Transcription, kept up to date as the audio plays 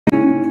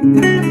Hello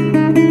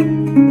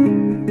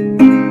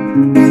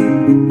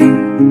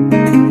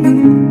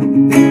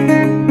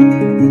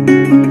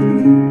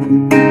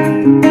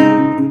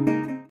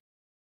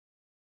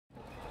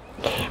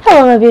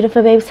my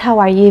beautiful babes, how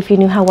are you? If you're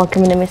new, hi,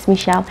 welcome. My name is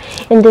Michelle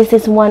and this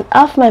is one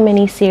of my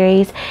mini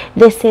series.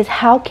 This is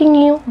how can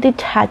you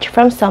detach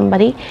from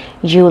somebody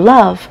you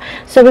love.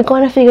 So we're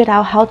going to figure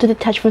out how to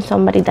detach from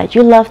somebody that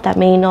you love that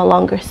may no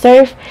longer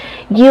serve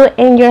you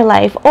in your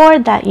life or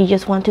that you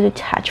just want to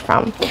detach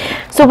from.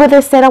 So with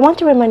this said, I want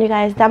to remind you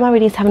guys that my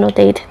readings have no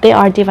date. They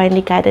are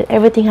divinely guided.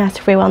 Everything has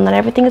free will. Not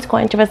everything is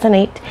going to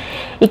resonate.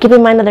 You keep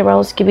in mind that the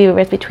roles could be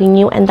reversed between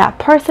you and that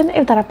person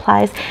if that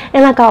applies.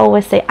 And like I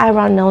always say, I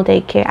run no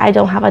daycare. I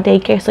don't have a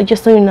daycare, so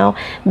just so you know,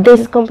 this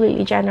is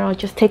completely general.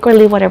 Just take or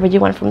leave whatever you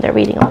want from the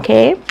reading,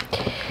 okay?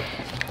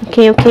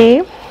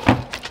 Okay.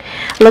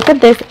 Look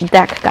at this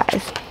deck,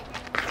 guys.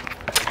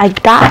 I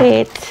got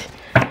it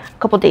a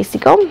couple days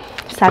ago,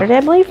 Saturday,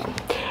 I believe,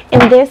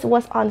 and this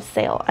was on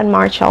sale at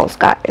Marshall's,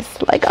 guys.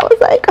 Like, I was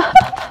like,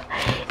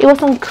 it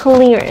was on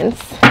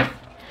clearance,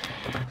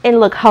 and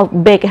look how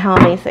big and how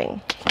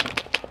amazing.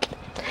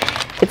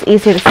 It's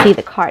easier to see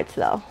the cards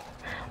though.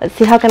 Let's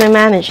see how can I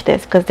manage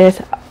this, because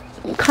there's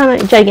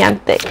kind of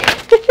gigantic.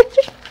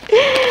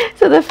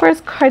 So the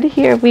first card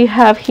here, we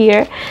have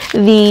here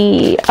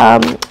the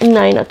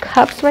Nine of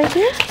Cups right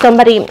here.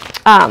 Somebody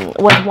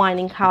was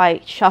whining how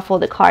I shuffle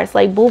the cards,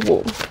 like, boo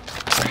boo,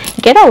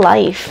 get a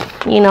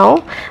life, you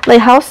know?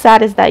 Like, how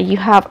sad is that you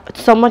have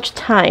so much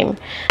time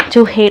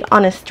to hate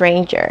on a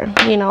stranger,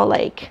 you know?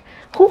 Like,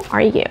 who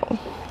are you?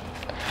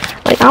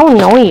 Like, I don't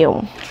know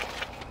you.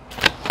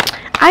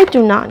 I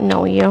do not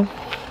know you,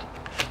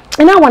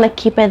 and I want to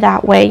keep it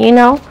that way, you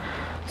know?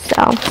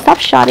 So stop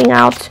shouting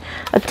out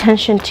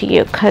attention to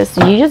you, because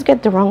you just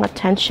get the wrong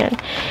attention.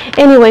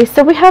 Anyway,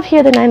 so we have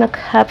here the Nine of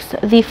Cups,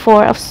 the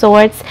Four of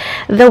Swords,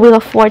 the Wheel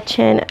of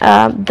Fortune,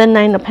 the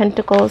Nine of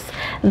Pentacles,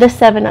 the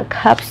Seven of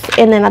Cups,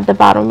 and then at the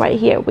bottom right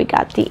here we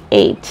got the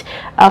Eight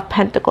of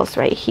Pentacles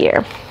right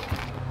here.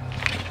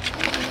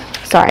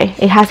 Sorry,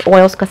 it has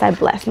oils because I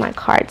bless my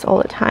cards all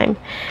the time,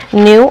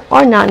 new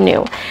or not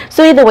new.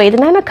 So either way, the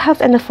Nine of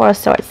Cups and the Four of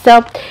Swords.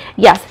 So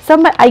yes,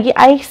 somebody,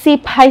 I see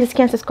Pisces,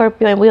 Cancer,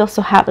 Scorpio, and we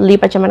also have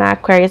Libra, Gemini,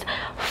 Aquarius.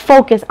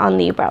 Focus on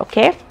Libra,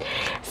 okay?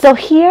 So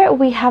here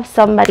we have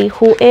somebody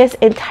who is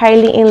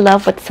entirely in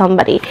love with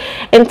somebody,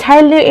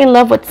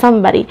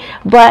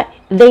 but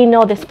they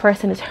know this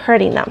person is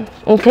hurting them,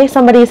 okay?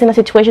 Somebody is in a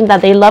situation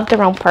that they love the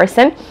wrong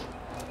person.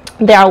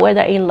 They are aware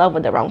they're in love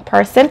with the wrong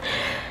person.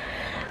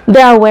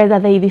 They're aware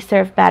that they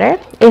deserve better.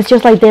 It's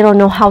just like they don't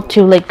know how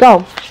to let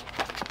go.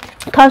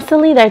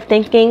 Constantly they're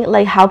thinking,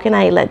 like, how can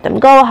I let them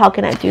go? How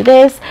can I do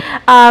this?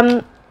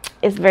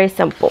 It's very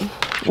simple.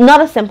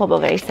 Not as simple, but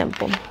very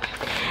simple.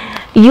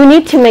 You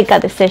need to make a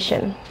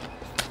decision.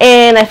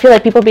 And I feel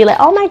like people be like,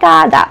 oh my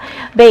God,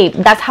 babe,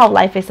 that's how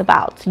life is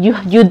about.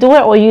 You do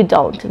it or you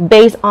don't,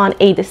 based on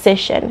a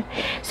decision.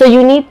 So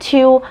you need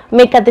to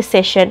make a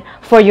decision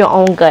for your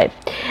own good.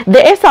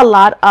 There is a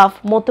lot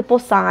of multiple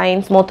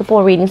signs,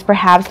 multiple readings,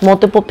 perhaps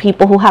multiple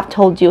people who have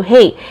told you,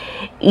 hey,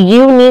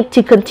 you need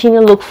to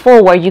continue to look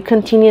forward.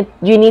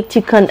 You need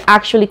to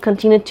actually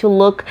continue to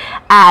look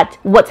at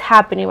what's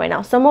happening right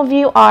now. Some of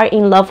you are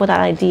in love with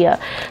an idea.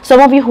 Some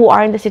of you who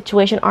are in the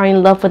situation are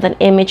in love with an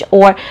image,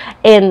 or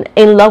in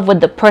love with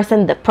the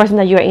person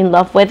that you're in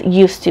love with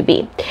used to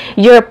be.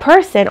 Your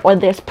person, or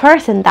this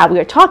person that we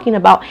are talking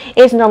about,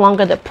 is no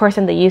longer the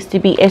person that used to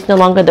be. It's no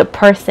longer the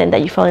person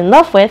that you fell in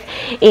love with,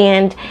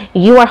 and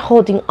you are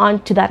holding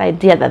on to that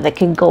idea that they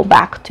can go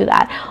back to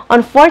that.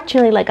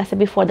 Unfortunately, like I said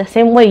before, the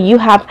same way you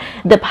have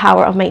the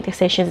power of make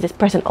decisions, this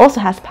person also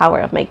has power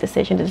of make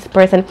decisions. This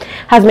person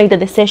has made the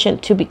decision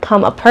to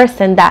become a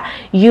person that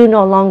you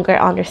no longer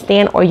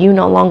understand or you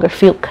no longer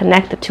feel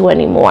connected to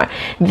anymore.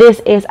 This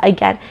is,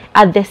 again,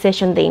 a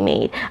decision they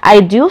made.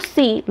 I do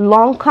see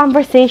long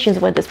conversations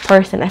with this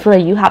person. I feel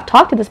like you have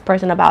talked to this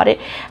person about it,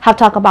 have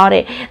talked about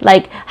it,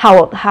 like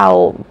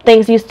how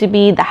things used to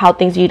be, how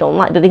things you don't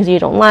like, the things you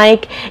don't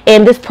like,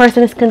 and this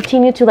person is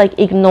continue to like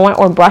ignore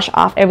or brush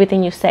off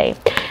everything you say.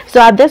 So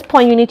at this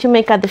point, you need to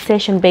make a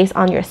decision based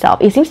on yourself.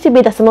 It seems to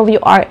be that some of you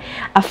are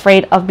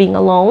afraid of being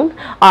alone,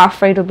 are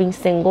afraid of being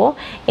single,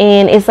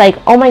 and it's like,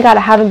 oh my God,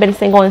 I haven't been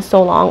single in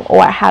so long,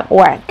 or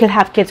I could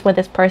have kids with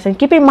this person.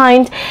 Keep in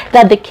mind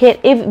that the kid,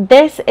 if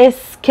this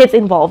is kids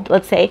involved,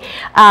 let's say,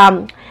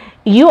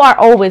 you are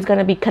always going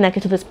to be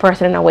connected to this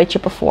person in a way,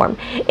 shape, or form,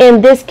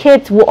 and these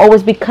kids will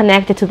always be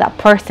connected to that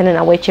person in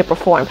a way, shape, or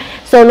form.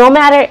 So no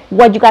matter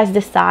what you guys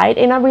decide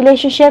in a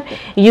relationship,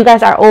 you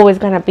guys are always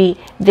going to be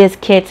this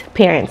kid's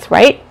parents,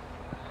 right?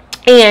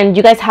 And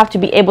you guys have to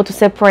be able to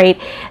separate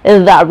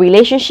the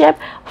relationship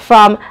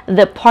from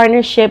the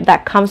partnership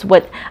that comes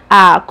with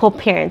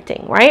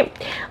co-parenting, right?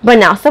 But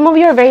now some of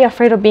you are very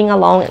afraid of being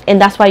alone, and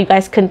that's why you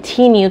guys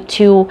continue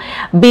to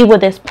be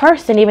with this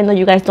person even though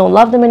you guys don't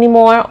love them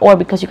anymore, or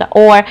because you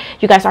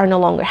guys are no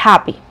longer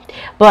happy.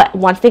 But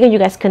once again, you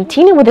guys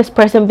continue with this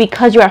person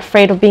because you're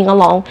afraid of being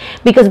alone,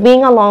 because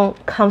being alone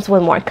comes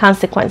with more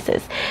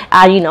consequences.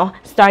 You know,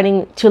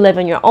 starting to live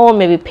on your own,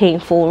 maybe paying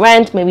full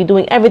rent, maybe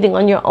doing everything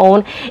on your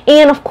own.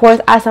 And of course,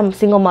 as a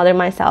single mother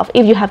myself,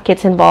 if you have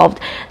kids involved,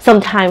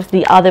 sometimes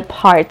the other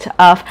part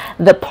of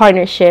the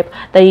partnership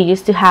that you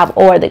used to have,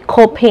 or the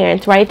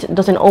co-parent, right,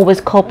 doesn't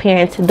always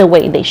co-parent the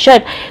way they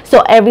should.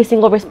 So every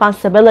single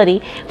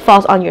responsibility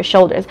falls on your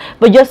shoulders.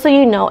 But just so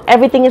you know,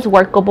 everything is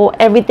workable,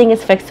 everything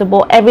is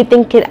fixable,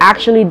 everything can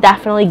actually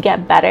definitely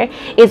get better.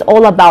 It's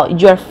all about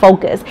your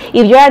focus.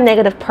 If you're a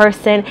negative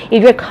person,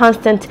 if you're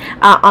constant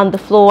on the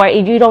floor,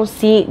 if you don't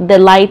see the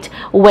light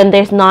when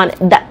there's none,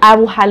 that I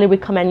will highly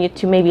recommend you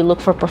to maybe look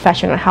for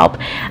professional help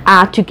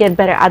to get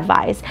better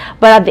advice.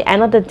 But at the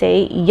end of the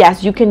day,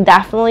 yes, you can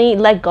definitely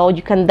let go,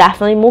 you can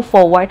definitely move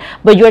forward,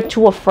 but you're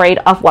too afraid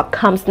of what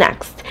comes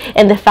next.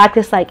 And the fact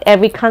is, like,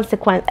 every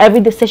consequence, every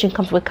decision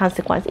comes with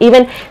consequence.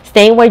 Even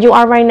staying where you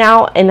are right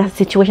now in a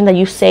situation that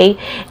you say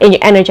and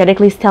you're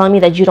energetically is telling me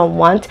that you don't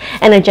want,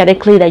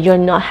 energetically that you're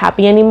not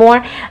happy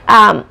anymore,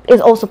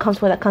 it also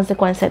comes with a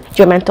consequence of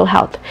your mental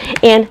health,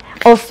 and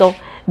also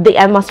the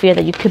atmosphere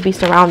that you could be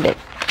surrounded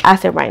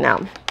as of right now.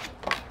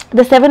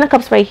 The Seven of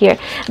Cups right here,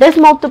 there's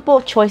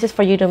multiple choices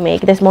for you to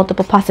make, there's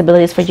multiple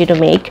possibilities for you to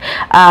make.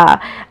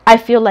 I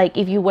feel like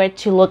if you were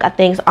to look at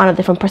things on a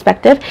different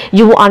perspective,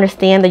 you will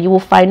understand that you will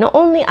find not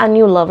only a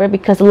new lover,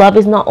 because love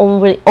is not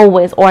only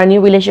always, or a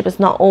new relationship is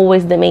not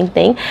always the main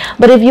thing,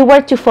 but if you were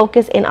to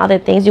focus in other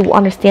things, you will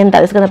understand that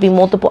there's going to be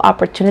multiple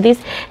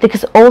opportunities. There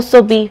could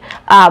also be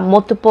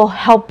multiple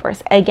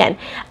helpers. Again,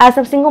 as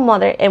a single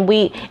mother, and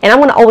I'm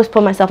going to always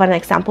put myself as an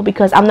example,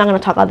 because I'm not going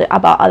to talk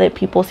about other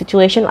people's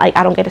situation. Like,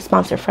 I don't get a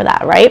sponsor for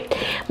that, right?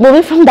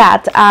 Moving from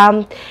that,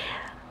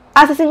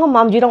 as a single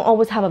mom, you don't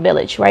always have a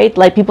village, right?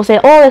 Like, people say,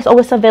 oh, there's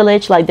always a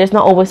village. Like, there's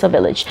not always a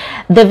village.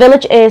 The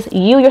village is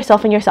you,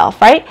 yourself, and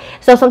yourself, right?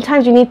 So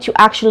sometimes you need to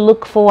actually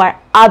look for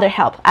other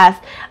help, as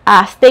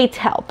state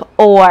help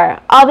or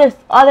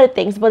other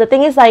things. But the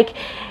thing is, like,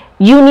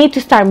 you need to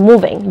start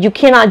moving. You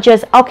cannot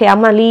just, okay, I'm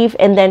gonna leave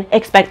and then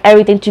expect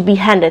everything to be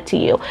handed to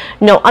you.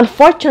 No,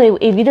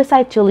 unfortunately, if you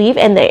decide to leave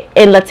and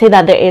let's say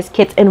that there is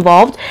kids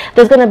involved,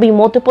 there's gonna be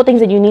multiple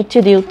things that you need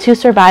to do to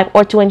survive,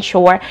 or to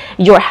ensure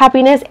your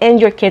happiness and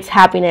your kids'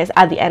 happiness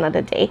at the end of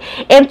the day,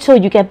 until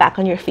you get back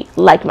on your feet,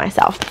 like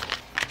myself.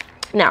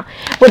 Now,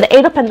 with the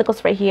Eight of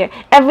Pentacles right here,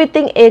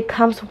 everything, it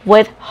comes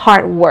with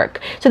hard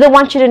work. So they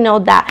want you to know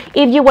that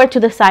if you were to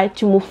decide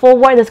to move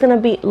forward, there's going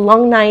to be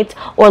long nights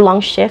or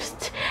long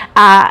shifts.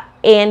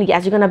 And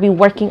yes, you're going to be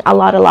working a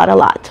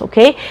lot,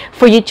 okay,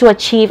 for you to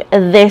achieve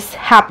this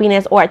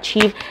happiness, or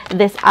achieve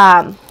this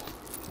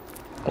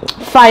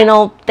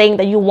final thing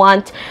that you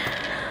want.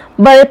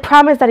 But I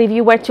promise that if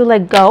you were to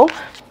let go,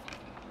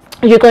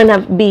 you're going to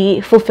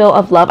be fulfilled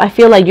of love. I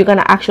feel like you're going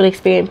to actually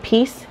experience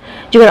peace.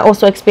 You're going to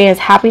also experience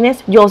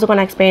happiness. You're also going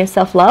to experience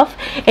self-love.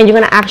 And you're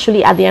going to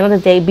actually, at the end of the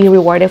day, be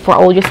rewarded for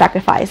all your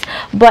sacrifice.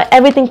 But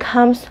everything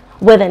comes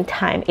within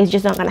time. It's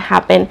just not going to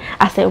happen,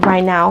 I said,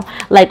 right now,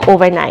 like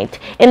overnight.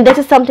 And this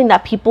is something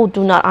that people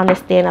do not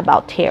understand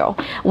about tarot.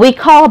 We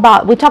talk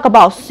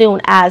about soon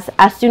as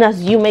soon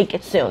as you make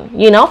it soon.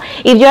 You know,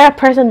 if you're a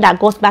person that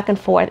goes back and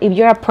forth, if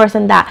you're a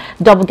person that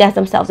double guesses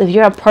themselves, if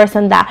you're a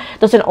person that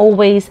doesn't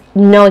always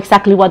know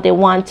exactly what they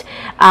want,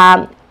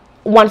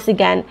 once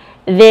again,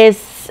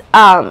 this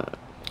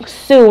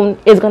soon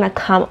is gonna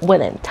come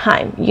within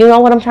time. You know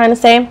what I'm trying to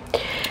say?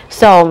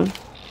 So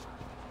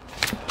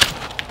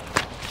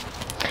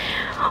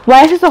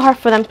why is it so hard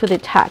for them to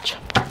detach?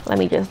 Let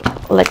me just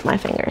lick my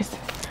fingers.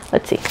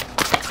 Let's see.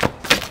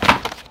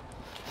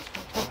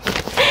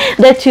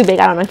 They're too big.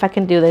 I don't know if I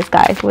can do this,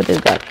 guys, with this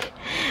deck.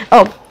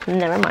 Oh,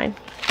 never mind.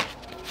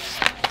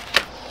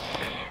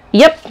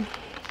 Yep,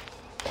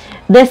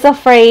 they're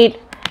afraid,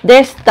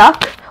 they're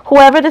stuck.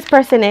 Whoever this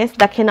person is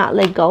that cannot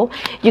let go,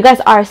 you guys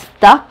are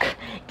stuck.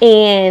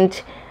 And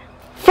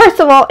first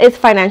of all, it's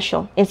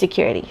financial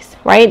insecurities,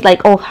 right?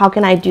 Like, oh, how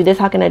can I do this?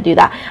 How can I do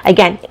that?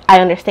 Again, I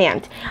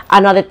understand.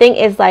 Another thing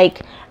is,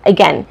 like,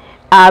 again,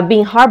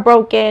 being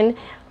heartbroken,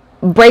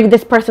 break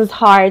this person's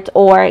heart,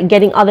 or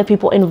getting other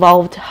people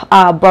involved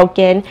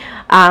heartbroken.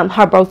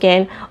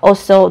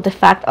 Also the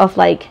fact of,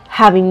 like,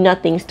 having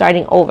nothing,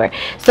 starting over.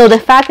 So the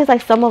fact is,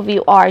 like, some of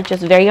you are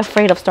just very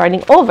afraid of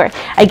starting over.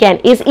 Again,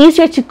 it's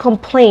easier to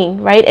complain,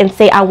 right, and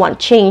say I want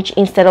change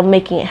instead of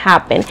making it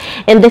happen.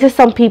 And this is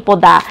some people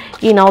that,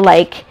 you know,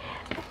 like,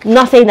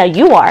 not saying that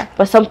you are,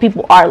 but some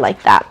people are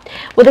like that.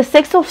 With the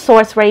Six of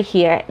Swords right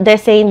here, they're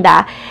saying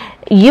that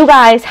you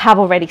guys have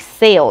already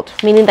sailed,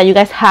 meaning that you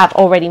guys have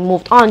already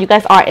moved on. You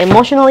guys are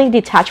emotionally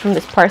detached from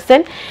this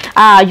person.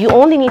 You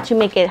only need to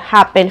make it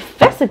happen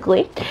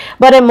physically,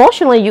 but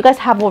emotionally, you guys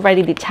have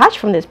already detached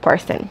from this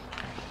person.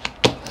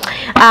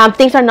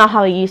 Things are not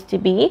how it used to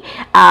be.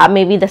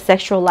 Maybe the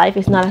sexual life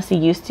is not as it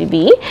used to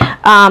be.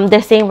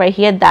 They're saying right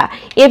here that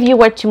if you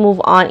were to move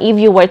on, if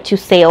you were to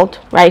sail,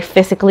 right,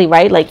 physically,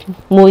 right, like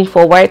moving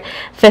forward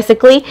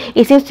physically,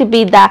 it seems to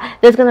be that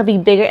there's going to be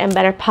bigger and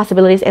better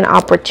possibilities and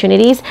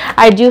opportunities.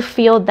 I do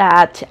feel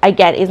that,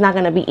 again, it's not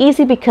going to be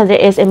easy because there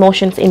is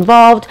emotions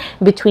involved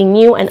between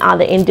you and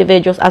other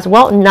individuals as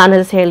well, not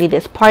necessarily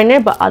this partner,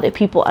 but other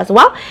people as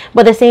well.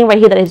 But they're saying right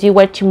here that as you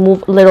were to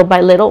move little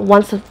by little,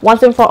 once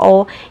and for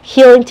all,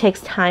 healing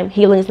takes time.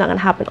 Healing is not going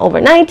to happen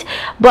overnight,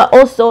 but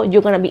also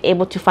you're going to be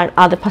able to find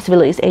other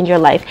possibilities in your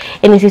life,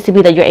 and it seems to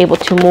be that you're able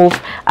to move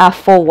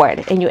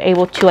forward and you're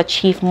able to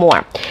achieve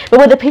more. But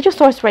with the Page of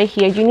Swords right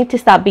here, you need to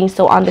stop being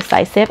so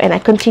undecisive, and I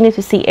continue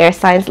to see air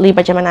signs,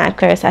 Libra, Gemini,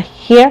 Aquarius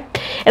here,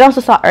 and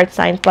also saw earth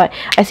signs, but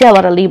I see a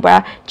lot of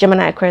Libra,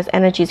 Gemini, Aquarius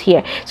energies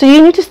here. So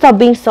you need to stop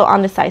being so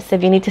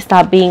undecisive. You need to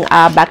stop being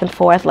back and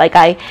forth, like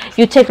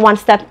you take one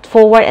step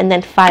forward and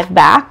then 5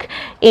 back,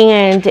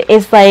 and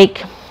it's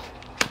like,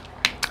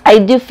 I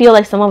do feel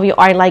like some of you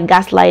are like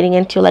gaslighting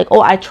into like,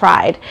 oh, I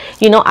tried,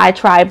 you know, I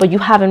tried, but you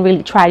haven't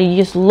really tried. You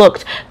just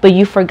looked, but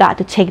you forgot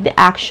to take the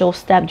actual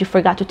step. You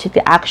forgot to take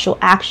the actual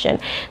action.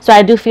 So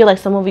I do feel like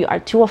some of you are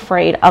too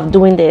afraid of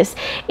doing this,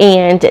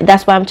 and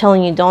that's why I'm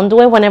telling you, don't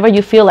do it whenever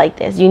you feel like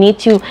this. You need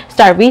to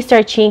start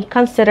researching,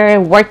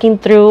 consider working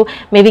through,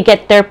 maybe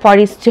get third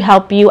parties to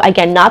help you.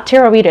 Again, not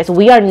tarot readers.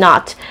 We are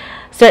not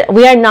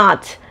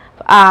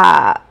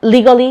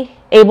legally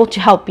able to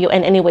help you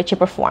in any way,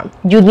 shape, or form.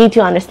 You need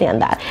to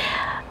understand that.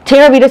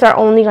 Tarot readers are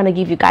only going to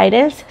give you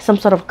guidance, some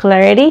sort of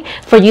clarity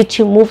for you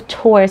to move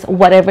towards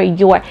whatever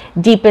your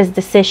deepest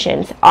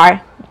decisions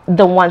are,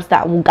 the ones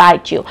that will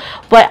guide you.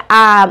 But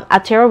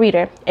a tarot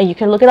reader, and you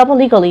can look it up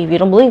legally if you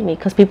don't believe me,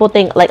 because people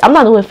think like I'm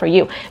not doing it for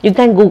you. You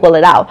can Google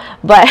it out,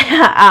 but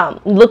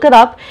look it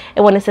up,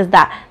 and when it says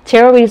that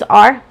tarot readers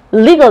are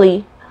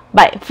legally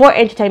for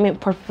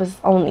entertainment purposes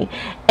only,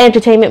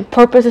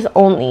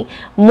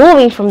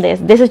 moving from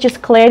this is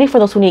just clarity for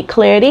those who need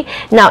clarity.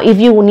 Now if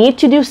you need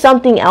to do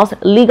something else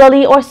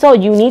legally or so,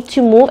 you need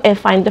to move and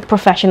find the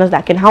professionals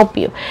that can help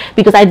you,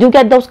 because I do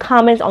get those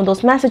comments on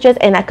those messages,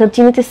 and I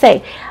continue to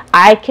say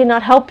I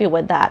cannot help you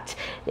with that.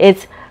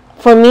 It's,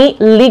 for me,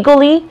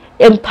 legally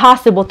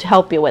impossible to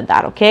help you with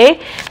that. Okay,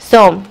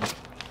 so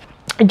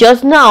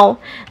just know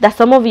that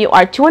some of you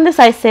are too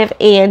indecisive,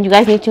 and you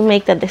guys need to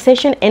make that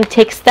decision and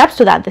take steps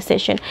to that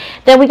decision.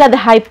 Then we got the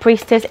High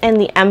Priestess and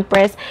the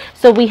Empress.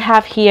 So we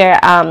have here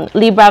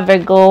Libra,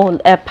 Virgo,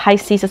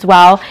 Pisces as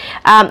well.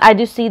 I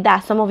do see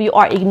that some of you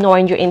are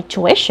ignoring your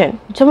intuition.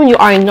 Some of you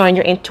are ignoring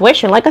your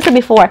intuition. Like I said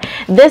before,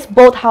 this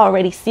boat has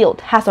already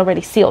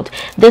sailed.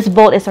 This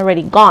boat is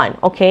already gone.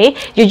 Okay,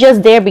 you're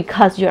just there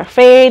because you're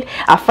afraid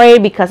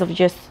because of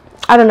just,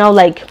 I don't know,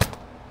 like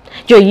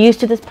you're used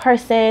to this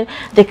person.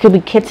 There could be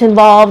kids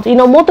involved, you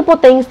know, multiple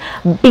things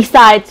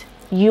besides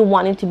you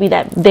wanting to be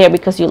there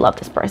because you love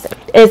this person.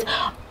 Is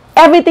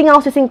everything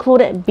else is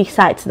included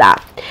besides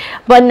that.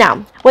 But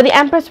now with the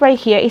Empress right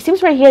here, it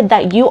seems right here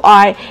that you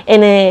are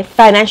in a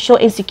financial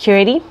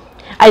insecurity.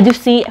 I do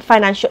see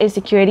financial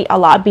insecurity a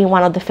lot being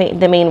one of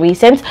the main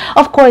reasons.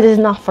 Of course, it's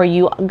not for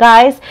you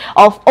guys.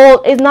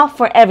 It's not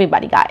for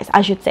everybody, guys.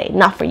 I should say,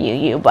 not for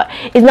you, but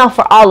it's not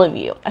for all of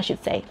you. I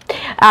should say,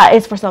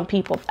 it's for some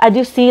people. I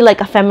do see like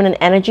a feminine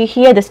energy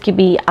here. This could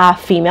be a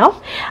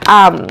female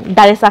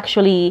that is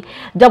actually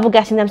double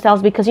guessing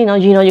themselves, because you know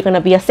you're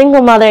gonna be a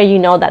single mother. You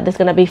know that there's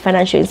gonna be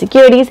financial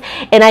insecurities,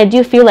 and I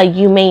do feel like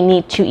you may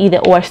need to either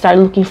or start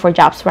looking for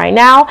jobs right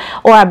now,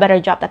 or a better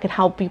job that can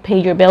help you pay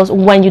your bills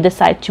when you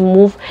decide to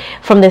move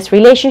from this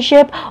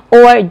relationship,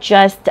 or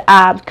just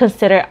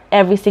consider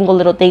every single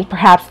little thing.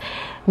 Perhaps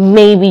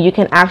maybe you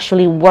can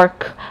actually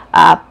work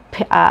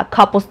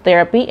couples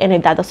therapy, and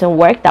if that doesn't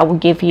work, that will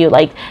give you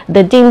like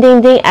the ding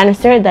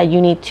answer that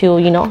you need to,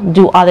 you know,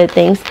 do other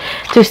things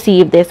to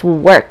see if this will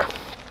work.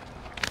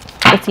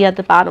 Let's see at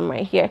the bottom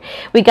right here,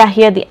 we got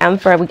here the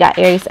Emperor, we got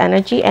Aries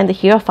energy, and the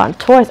Hierophant,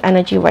 Taurus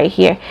energy right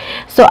here.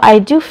 So I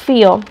do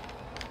feel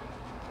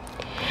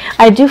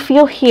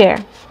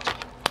here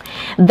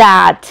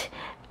that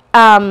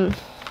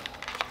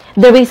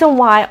the reason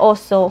why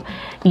also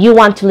you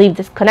want to leave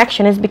this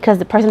connection is because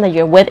the person that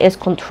you're with is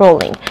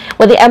controlling.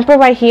 With the Emperor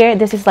right here,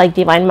 this is like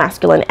divine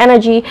masculine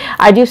energy.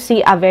 I do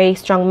see a very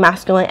strong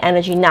masculine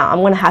energy. Now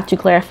I'm going to have to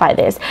clarify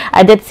this.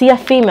 I did see a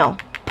female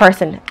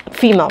person,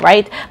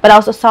 right, but I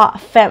also saw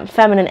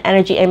feminine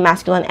energy and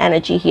masculine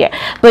energy here.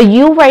 But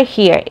you right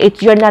here,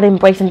 you're not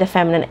embracing the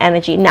feminine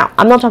energy. Now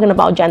I'm not talking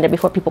about gender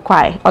before people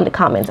cry on the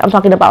comments. I'm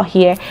talking about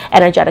here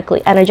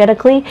energetically.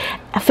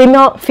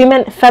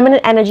 Feminine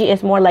energy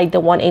is more like the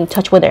one in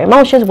touch with their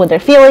emotions, with their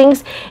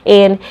feelings,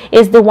 and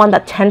is the one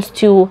that tends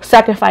to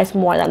sacrifice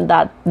more than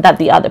that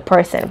the other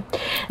person.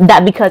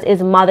 That because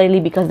it's motherly,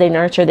 because they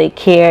nurture, they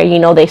care, you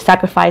know, they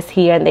sacrifice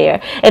here and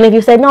there. And if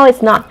you say no,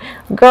 it's not,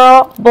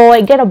 girl,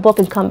 boy, get a book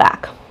and come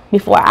back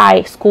before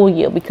I school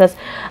you, because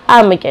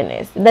oh my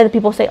goodness, then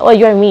people say, oh,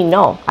 you're mean.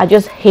 No, I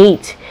just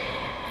hate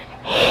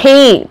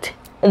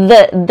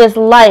this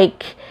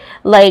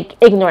like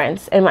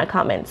ignorance in my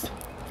comments.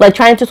 like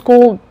trying to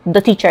school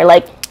the teacher,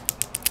 like.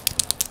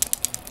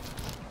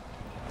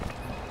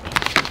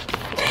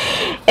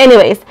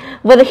 Anyways,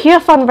 with the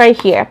Hierophant right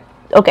here.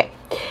 Okay,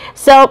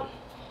 so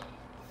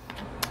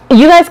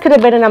you guys could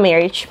have been in a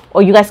marriage,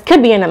 or you guys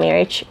could be in a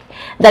marriage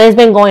that has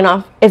been going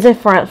on, isn't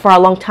for a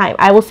long time.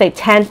 I will say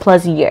 10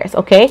 plus years.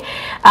 Okay,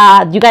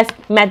 you guys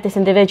met this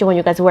individual when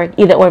you guys were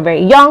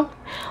very young,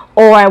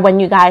 or when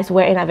you guys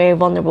were in a very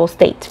vulnerable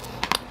state.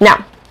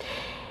 Now,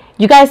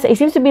 you guys, it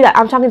seems to be that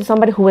I'm talking to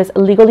somebody who is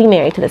legally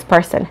married to this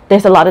person.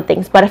 There's a lot of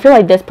things, but I feel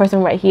like this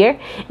person right here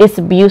is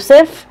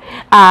abusive,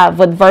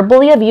 with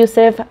verbally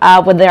abusive,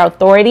 with their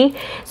authority.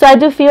 So I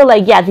do feel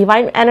like, yeah,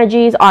 divine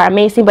energies are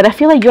amazing, but I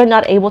feel like you're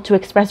not able to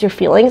express your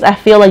feelings. I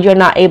feel like you're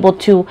not able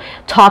to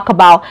talk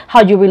about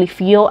how you really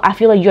feel. I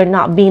feel like you're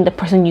not being the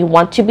person you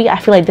want to be. I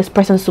feel like this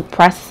person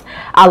suppresses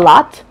a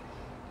lot.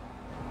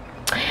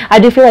 I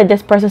do feel like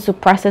this person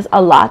suppresses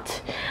a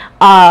lot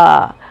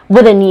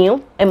within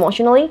you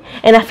emotionally,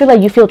 and I feel like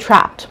you feel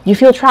trapped,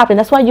 and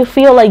that's why you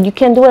feel like you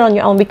can't do it on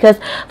your own, because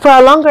for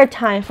a longest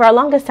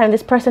time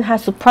this person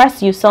has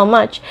suppressed you so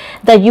much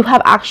that you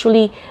have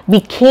actually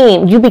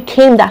became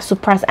that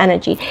suppressed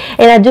energy.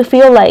 And I do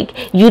feel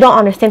like you don't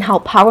understand how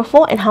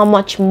powerful and how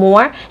much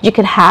more you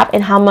could have,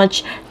 and how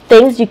much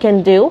things you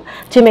can do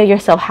to make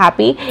yourself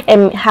happy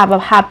and have a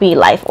happy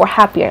life, or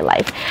happier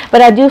life.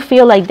 But I do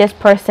feel like this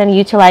person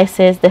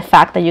utilizes the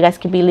fact that you guys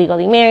can be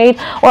legally married,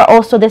 or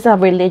also there's a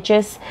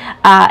religious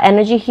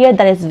energy here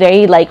that is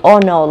very like, oh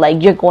no,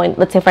 like you're going,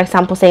 let's say for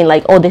example, saying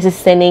like, oh, this is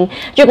sinning,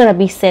 you're gonna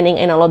be sinning,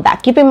 and all of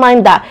that. Keep in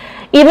mind that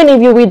even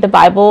if you read the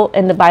Bible,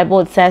 in the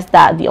Bible it says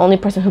that the only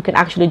person who can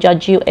actually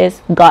judge you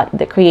is God,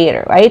 the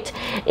Creator, right?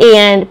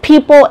 And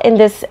people in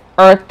this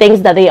earth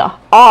thinks that they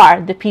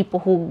are the people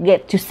who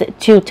get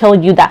to tell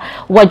you that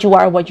what you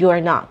are, what you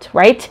are not,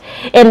 right?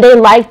 And they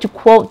like to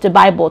quote the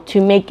Bible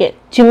to make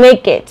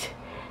it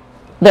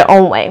their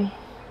own way.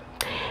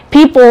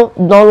 People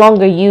no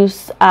longer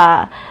use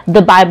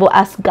the Bible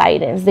as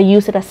guidance. They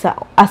use it as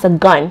a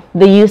gun.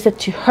 They use it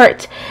to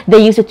hurt.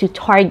 They use it to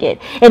target.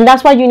 And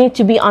that's why you need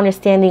to be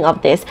understanding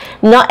of this.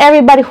 Not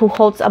everybody who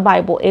holds a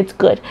Bible is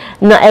good.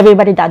 Not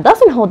everybody that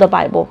doesn't hold the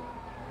Bible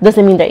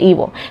doesn't mean they're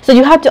evil. So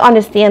you have to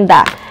understand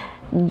that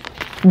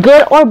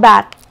good or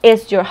bad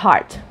is your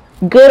heart.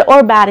 Good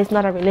or bad is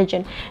not a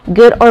religion.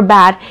 Good or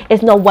bad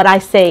is not what I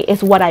say,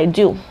 it's what I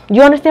do.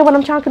 You understand what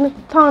I'm trying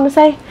to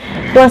say?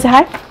 You want to say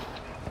hi?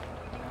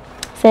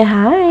 Say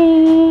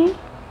hi.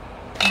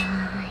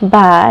 Bye.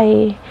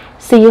 Bye.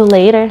 See you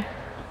later.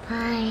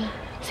 Bye.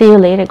 See you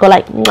later. Go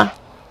like mwah.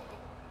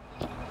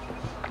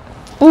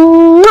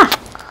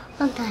 Mwah.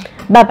 Well done.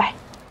 Bye-bye.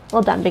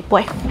 Well done, big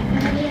boy.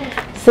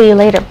 See you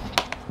later.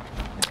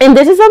 And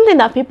this is something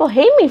that people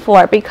hate me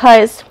for,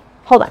 because,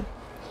 hold on.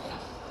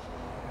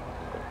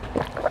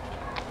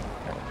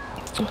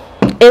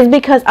 It's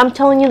because I'm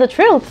telling you the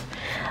truth.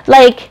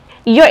 Like,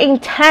 your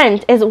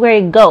intent is where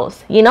it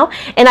goes, you know?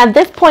 And at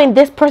this point,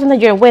 this person that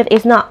you're with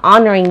is not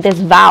honoring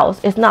these vows.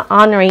 It's not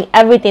honoring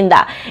everything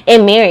that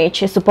a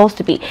marriage is supposed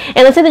to be.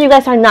 And let's say that you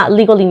guys are not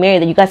legally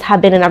married, that you guys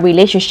have been in a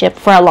relationship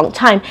for a long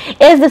time.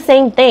 It's the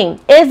same thing.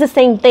 It's the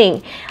same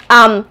thing.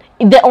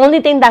 The only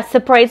thing that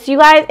separates you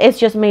guys is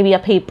just maybe a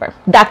paper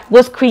that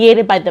was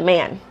created by the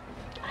man,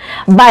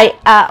 by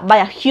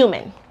a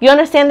human. You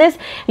understand this?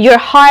 Your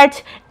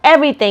heart,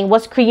 everything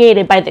was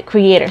created by the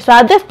Creator. So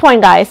at this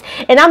point, guys,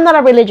 and I'm not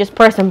a religious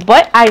person,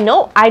 but I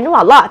know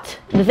a lot.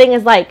 The thing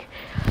is, like,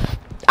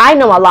 I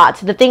know a lot.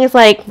 The thing is,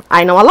 like,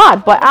 I know a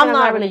lot, but I'm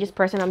not a religious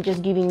person. I'm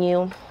just giving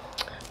you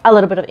a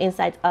little bit of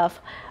insight of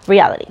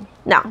reality.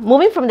 Now,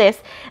 moving from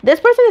this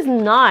person is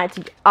not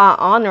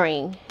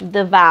honoring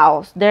the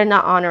vows. They're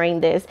not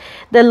honoring this.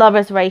 The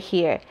lovers right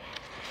here.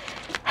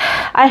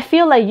 I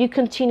feel like you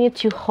continue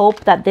to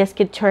hope that this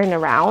could turn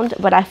around,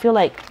 but I feel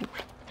like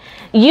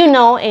you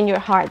know in your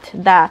heart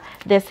that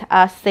this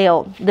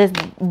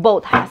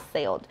boat has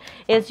sailed.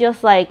 It's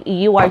just like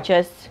you are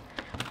just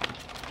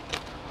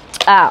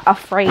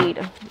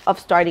afraid of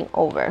starting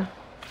over.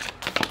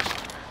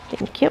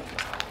 Thank you.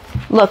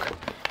 Look,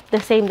 the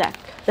same deck,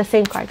 the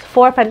same cards.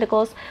 4 of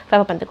Pentacles,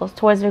 5 of Pentacles,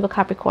 Taurus, Virgo,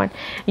 Capricorn.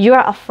 You're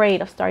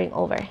afraid of starting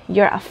over.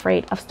 You're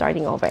afraid of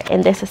starting over.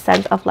 And there's a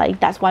sense of like,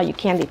 that's why you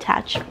can't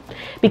detach,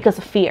 because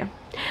of fear.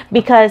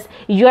 Because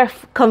you're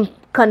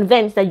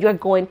convinced that you're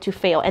going to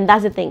fail. And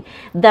that's the thing.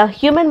 The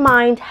human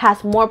mind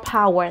has more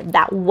power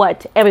than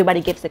what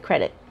everybody gives the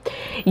credit.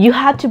 You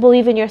have to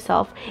believe in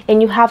yourself,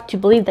 and you have to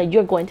believe that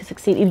you're going to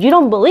succeed. If you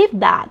don't believe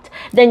that,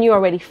 then you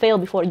already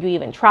failed before you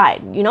even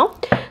tried, you know?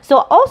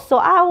 So also,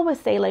 I always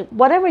say, like,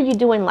 whatever you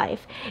do in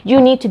life,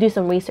 you need to do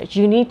some research.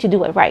 You need to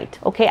do it right,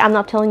 okay? I'm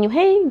not telling you,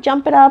 hey,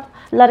 jump it up,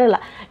 la la la.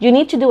 You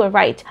need to do it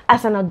right.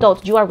 As an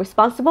adult, you are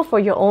responsible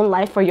for your own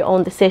life, for your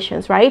own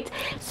decisions, right?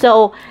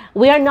 So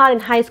we are not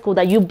in high school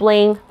that you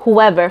blame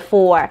whoever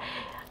for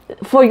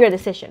your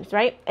decisions,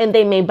 right? And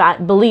they may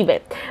believe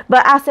it.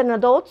 But as an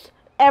adult,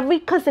 every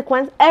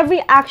consequence, every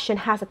action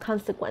has a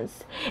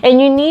consequence.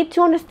 And you need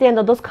to understand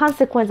that those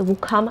consequences will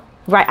come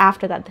right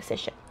after that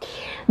decision.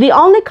 The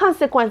only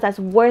consequence that's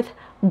worth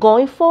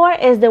going for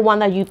is the one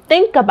that you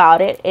think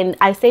about it, and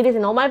I say this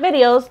in all my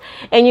videos,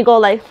 and you go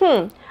like,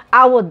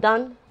 I would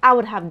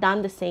have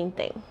done the same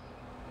thing.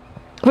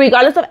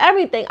 Regardless of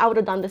everything, I would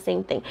have done the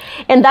same thing.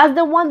 And that's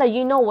the one that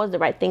you know was the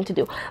right thing to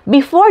do.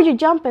 Before you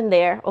jump in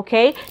there,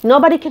 okay?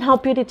 Nobody can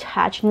help you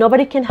detach.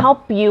 Nobody can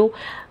help you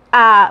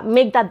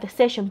make that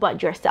decision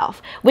but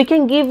yourself. We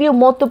can give you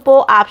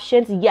multiple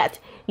options, yet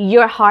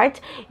your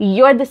heart,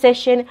 your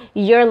decision,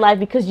 your life,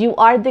 because you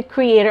are the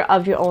creator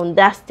of your own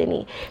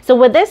destiny. So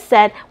with this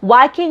said,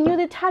 why can you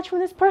detach from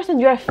this person?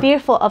 You're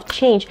fearful of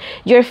change.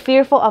 You're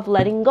fearful of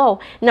letting go.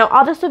 Now,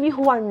 others of you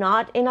who are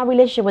not in a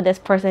relationship with this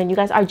person, you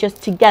guys are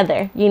just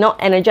together, you know,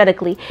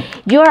 energetically,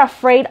 you're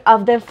afraid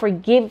of them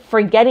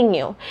forgetting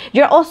you.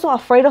 You're also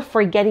afraid of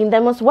forgetting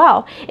them as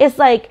well. It's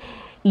like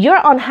you're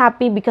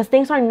unhappy because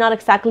things are not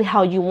exactly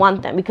how you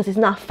want them, because it's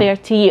not fair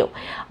to you.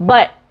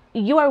 But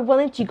you are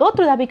willing to go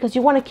through that because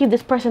you want to keep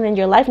this person in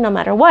your life no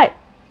matter what.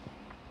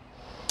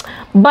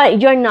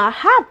 But you're not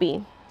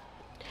happy.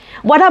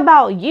 What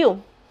about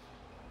you?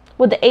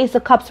 With the Ace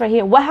of Cups right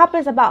here, what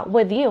happens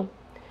with you?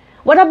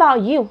 What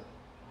about you?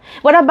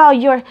 What about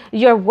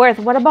your worth?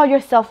 What about your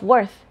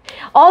self-worth?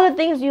 All the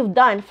things you've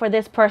done for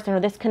this person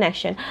or this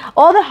connection,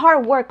 all the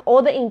hard work,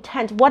 all the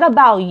intent, what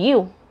about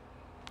you?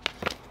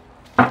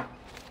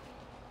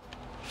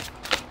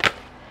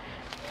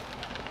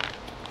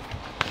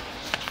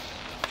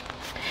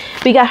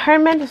 We got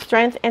Hermit,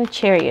 Strength, and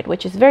Chariot,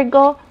 which is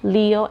Virgo,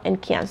 Leo,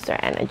 and Cancer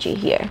energy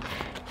here.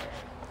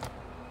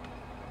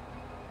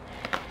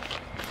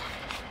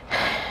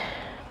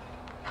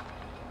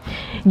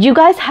 You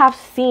guys have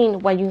seen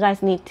what you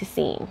guys need to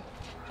see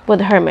with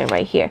the Hermit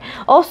right here.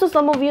 Also,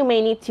 some of you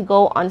may need to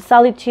go on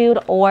solitude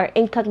or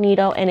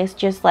incognito, and it's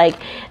just like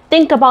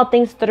think about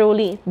things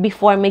thoroughly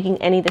before making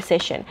any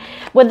decision.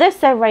 With this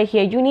said right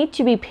here, you need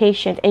to be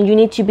patient and you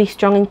need to be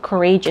strong and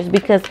courageous,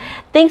 because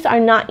things are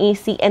not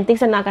easy and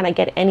things are not going to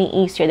get any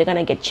easier. They're going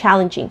to get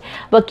challenging.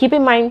 But keep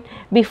in mind,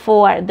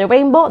 before the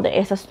rainbow, there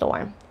is a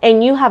storm,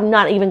 and you have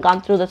not even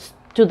gone through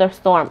the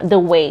storm the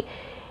way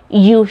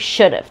you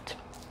should have.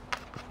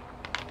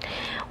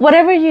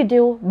 Whatever you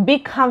do, be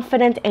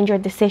confident in your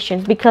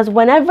decisions, because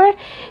whenever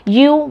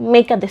you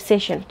make a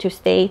decision to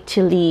stay,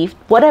 to leave,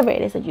 whatever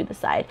it is that you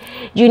decide,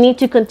 you need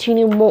to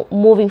continue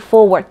moving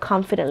forward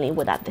confidently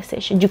with that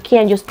decision. You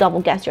can't just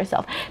double guess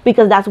yourself,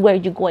 because that's where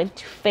you're going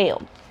to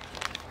fail.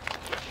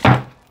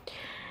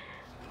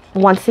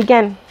 Once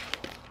again,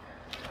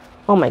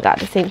 oh my God,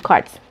 the same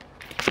cards.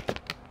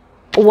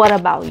 What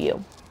about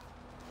you?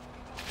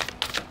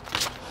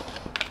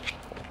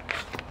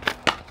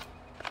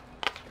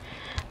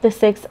 The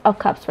Six of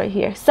Cups right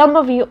here. Some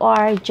of you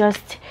are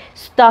just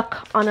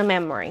stuck on a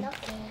memory.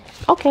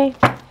 Okay.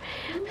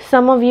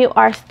 Some of you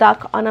are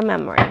stuck on a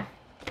memory.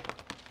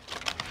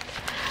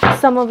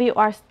 Some of you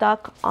are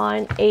stuck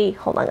on a,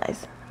 hold on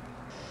guys.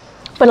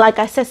 But like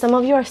I said, some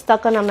of you are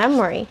stuck on a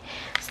memory.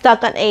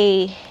 Stuck on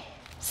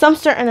some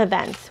certain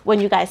events when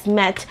you guys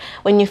met,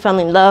 when you fell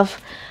in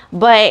love.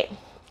 But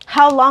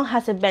how long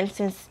has it been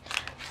since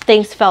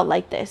things felt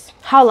like this?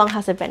 How long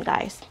has it been,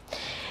 guys?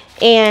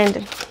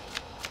 And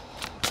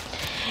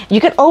you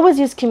can always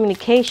use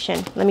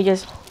communication. Let me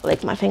just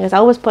lick my fingers. I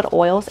always put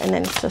oils, and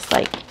then it's just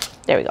like,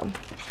 there we go.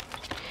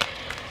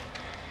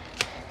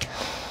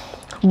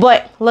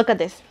 But look at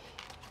this.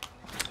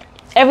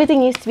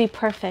 Everything used to be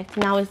perfect.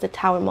 Now is the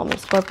Tower moment,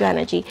 Scorpio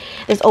energy.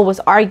 There's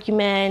always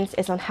arguments.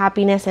 It's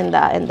unhappiness in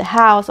the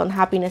house,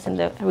 unhappiness in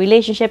the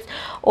relationships,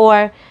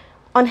 or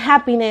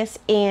unhappiness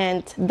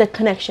and the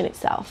connection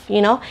itself,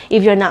 you know,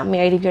 if you're not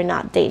married, if you're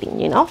not dating,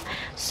 you know.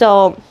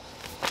 So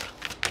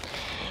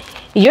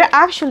you're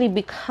actually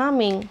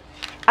becoming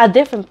a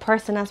different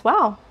person as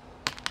well.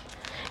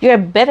 You're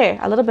bitter,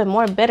 a little bit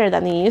more bitter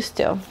than you used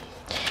to.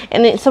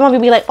 And then some of you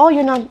be like, oh,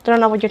 don't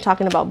know what you're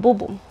talking about. Boo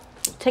boo.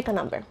 Take a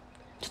number.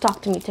 To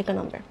talk to me, take a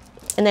number.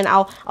 And then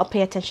I'll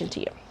pay attention to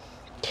you.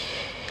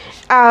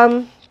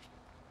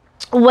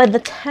 With the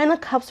Ten of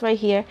Cups right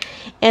here,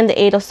 and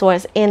the Eight of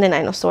Swords, and the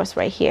Nine of Swords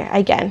right here.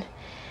 Again,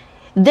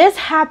 this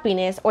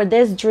happiness, or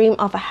this dream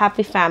of a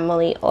happy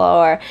family,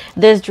 or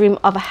this dream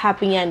of a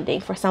happy ending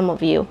for some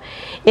of you,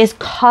 is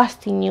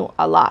costing you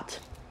a lot.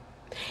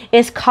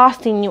 It's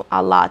costing you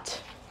a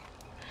lot.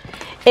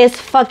 It's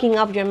fucking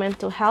up your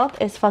mental health.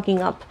 It's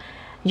fucking up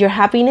your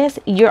happiness.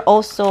 You're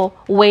also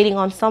waiting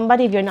on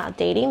somebody if you're not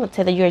dating. Let's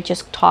say that you're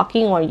just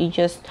talking, or you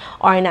just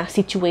are in a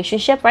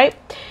situationship, right?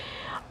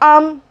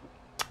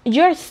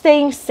 You're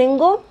staying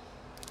single,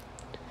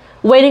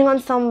 waiting on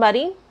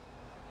somebody.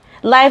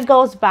 Life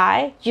goes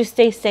by, you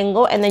stay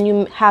single, and then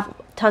you have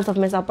tons of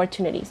missed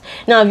opportunities.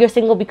 Now, if you're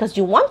single because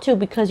you want to,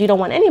 because you don't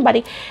want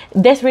anybody,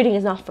 this reading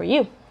is not for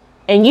you.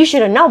 And you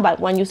should have known by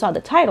when you saw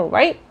the title,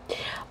 right?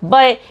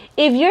 But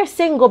if you're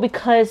single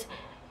because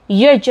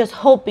you're just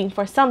hoping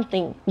for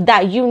something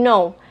that you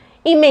know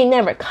it may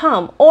never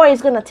come, or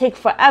it's going to take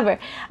forever,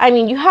 I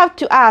mean, you have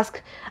to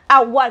ask,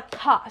 at what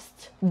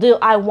cost do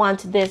I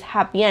want this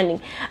happy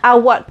ending?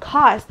 At what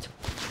cost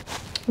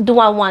do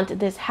I want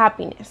this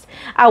happiness?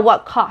 At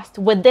what cost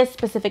with this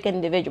specific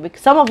individual?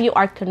 Because some of you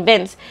are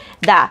convinced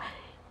that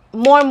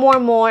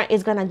more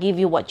is gonna give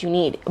you what you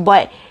need.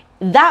 But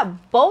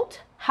that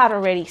boat had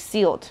already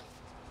sealed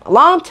a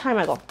long time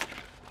ago.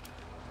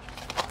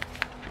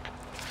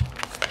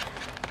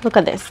 Look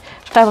at this.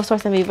 5 of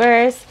Swords in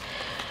reverse.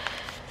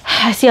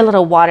 I see a lot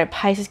of water.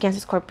 Pisces,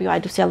 Cancer, Scorpio. I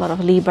do see a lot of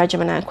Libra,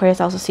 Gemini,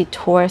 Aquarius. I also see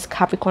Taurus,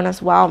 Capricorn as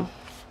well.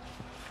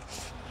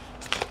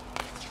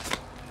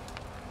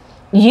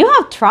 You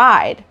have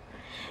tried.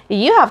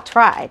 You have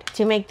tried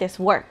to make this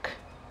work.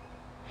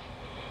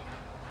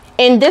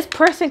 And this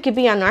person could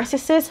be a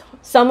narcissist.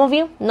 Some of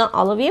you, not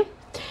all of you.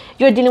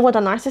 You're dealing with a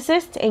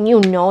narcissist and you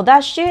know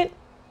that shit.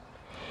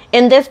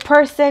 And this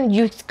person,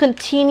 you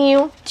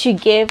continue to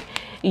give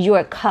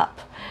your cup.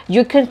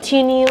 You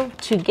continue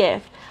to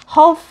give.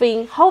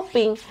 Hoping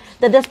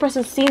that this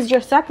person sees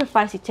your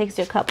sacrifice, he takes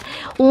your cup.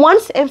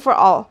 Once and for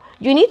all,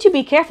 you need to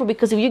be careful,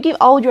 because if you give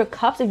all your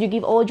cups, if you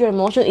give all your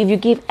emotions, if you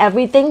give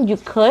everything you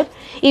could,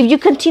 if you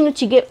continue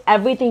to give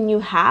everything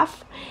you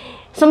have,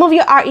 some of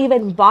you are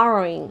even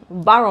borrowing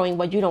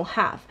what you don't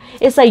have.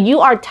 It's like you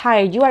are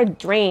tired, you are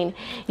drained,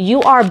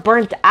 you are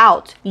burnt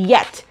out,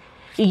 yet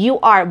you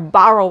are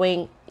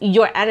borrowing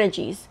your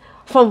energies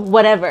from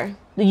whatever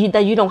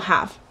that you don't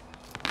have.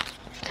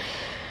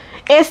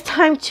 It's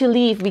time to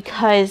leave,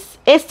 because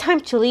it's time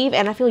to leave,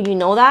 and I feel you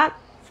know that.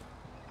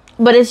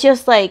 But it's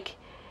just like,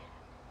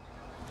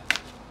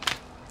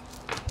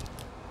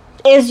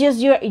 it's just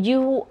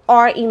you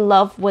are in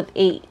love with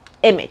a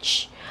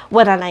image,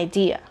 with an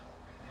idea.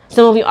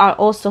 Some of you are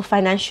also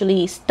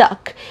financially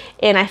stuck,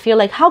 and I feel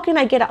like, how can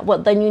I get out? Well,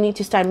 then you need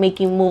to start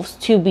making moves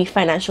to be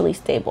financially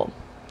stable.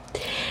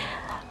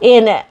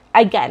 And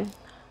again,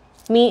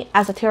 me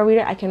as a tarot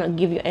reader, I cannot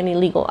give you any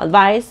legal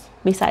advice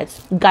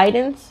besides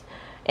guidance.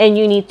 And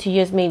you need to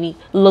just maybe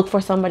look for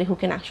somebody who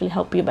can actually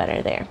help you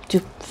better there,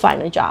 to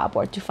find a job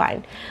or to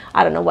find,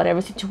 I don't know,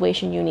 whatever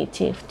situation you need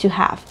to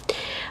have.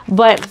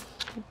 But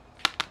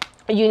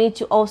you need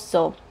to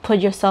also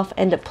put yourself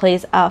in the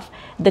place of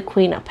the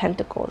Queen of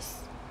Pentacles.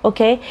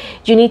 Okay?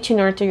 You need to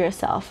nurture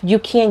yourself. You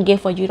can't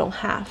give what you don't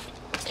have.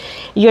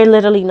 You're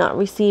literally not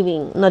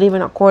receiving not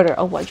even a quarter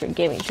of what you're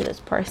giving to this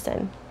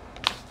person.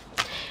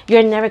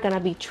 You're never going to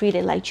be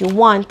treated like you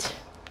want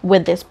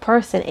with this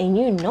person, and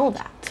you know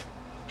that.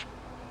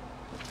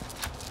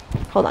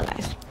 Hold on,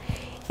 guys.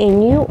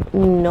 And you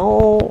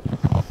know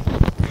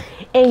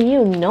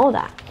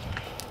that.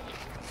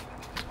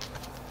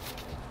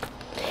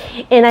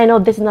 And I know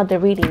this is not the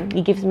reading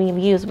it gives me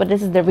views, but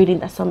this is the reading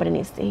that somebody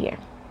needs to hear.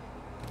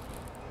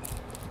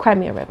 Cry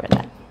me a river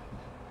then.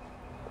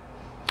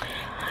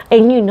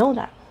 And you know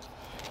that.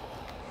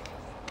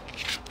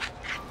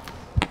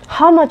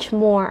 How much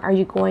more are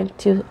you going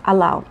to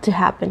allow to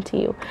happen to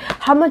you?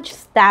 How much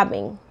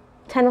stabbing?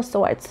 10 of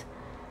Swords.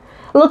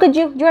 Look at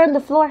you. You're on the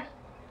floor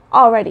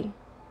already.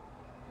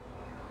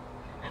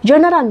 You're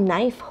not a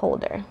knife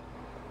holder.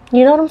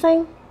 You know what I'm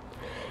saying?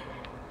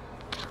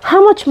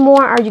 How much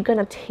more are you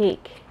gonna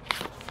take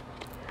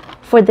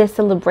for this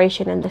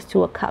celebration and this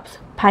Two of Cups?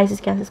 Pisces,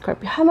 Cancer,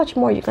 Scorpio. How much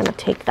more are you gonna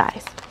take,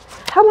 guys?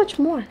 How much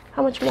more?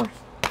 How much more?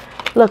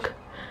 Look,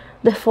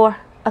 the Four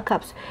of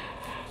Cups.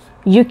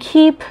 You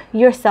keep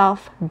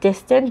yourself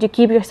distant. You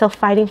keep yourself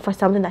fighting for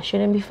something that you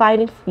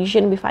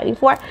shouldn't be fighting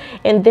for.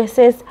 And this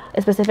is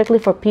specifically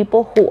for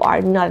people who are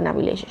not in a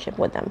relationship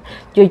with them.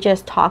 You're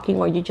just talking,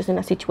 or you're just in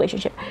a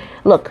situationship.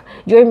 Look,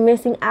 you're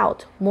missing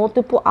out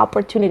multiple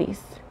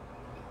opportunities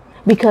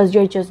because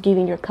you're just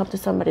giving your cup to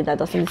somebody that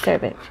doesn't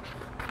deserve it.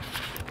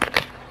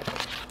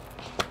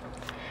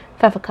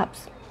 Five of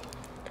Cups.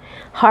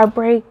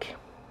 Heartbreak.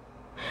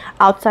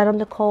 Outside on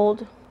the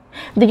cold.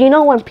 Do you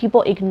know when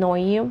people ignore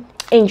you?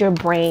 In your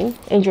brain,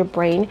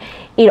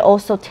 it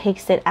also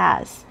takes it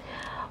as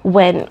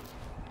when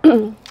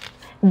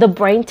the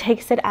brain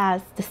takes it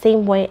as the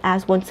same way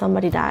as when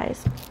somebody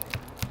dies.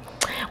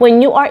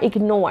 When you are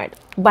ignored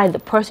by the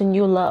person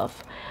you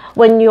love,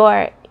 when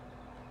your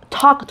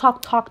talk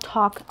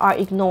are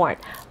ignored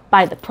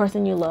by the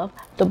person you love,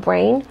 the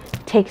brain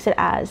takes it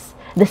as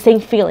the same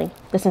feeling,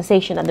 the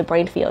sensation that the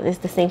brain feels is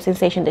the same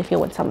sensation they feel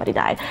when somebody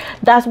died.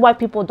 That's why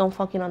people don't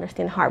fucking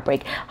understand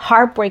heartbreak.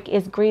 Heartbreak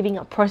is grieving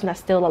a person that's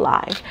still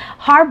alive.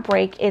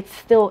 Heartbreak is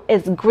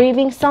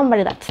grieving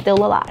somebody that's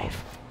still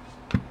alive,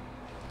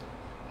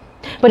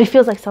 but it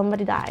feels like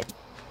somebody died.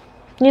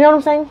 You know what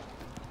I'm saying?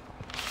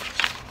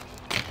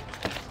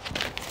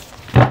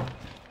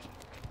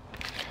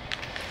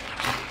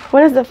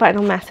 What is the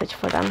final message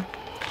for them?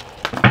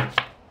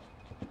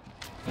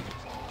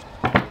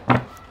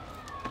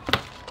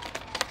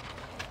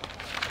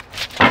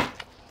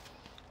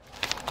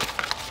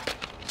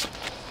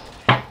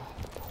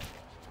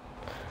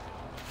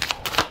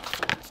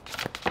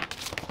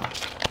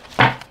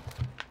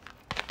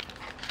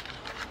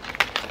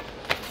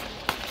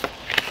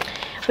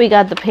 We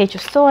got the Page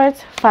of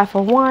Swords, 5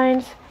 of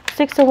Wands,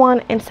 6 of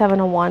Wands, and 7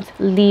 of Wands.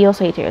 Leo,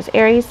 Sagittarius,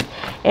 Aries,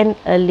 and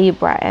a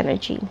Libra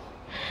energy.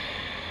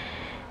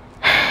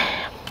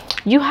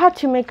 You had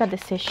to make a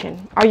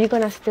decision. Are you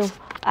going to still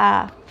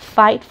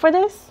fight for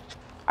this?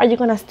 Are you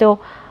going to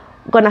still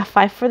gonna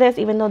fight for this,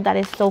 even though that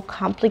is so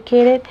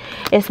complicated.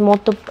 It's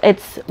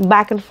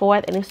back and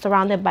forth, and it's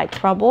surrounded by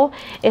trouble,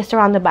 it's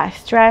surrounded by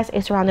stress,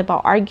 it's surrounded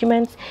by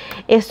arguments,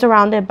 it's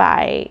surrounded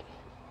by,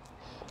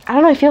 I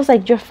don't know, it feels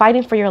like you're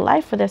fighting for your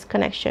life for this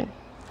connection.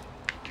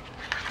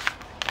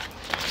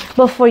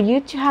 But for you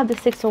to have the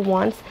 6 of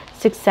Wands,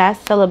 success,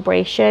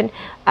 celebration,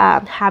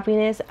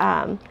 happiness,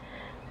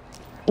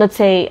 let's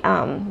say,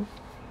 I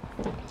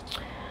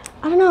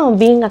don't know,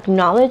 being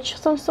acknowledged of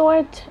some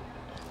sort,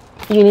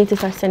 you need to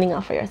start standing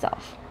up for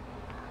yourself.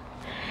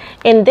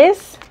 And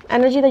this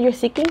energy that you're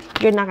seeking,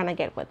 you're not going to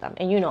get with them.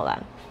 And you know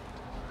that.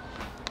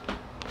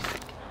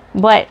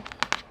 But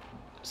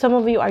some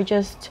of you are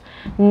just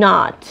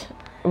not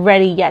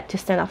ready yet to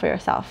stand up for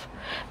yourself.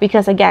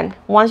 Because again,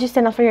 once you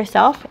stand up for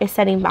yourself, it's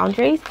setting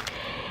boundaries.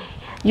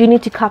 You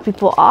need to cut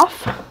people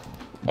off.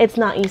 It's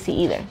not easy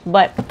either.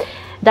 But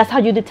that's how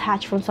you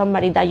detach from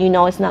somebody that you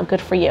know is not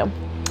good for you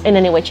in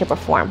any way, shape, or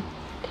form.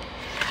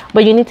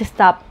 But you need to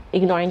stop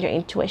ignoring your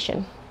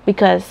intuition,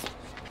 because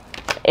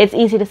it's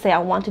easy to say I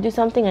want to do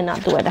something and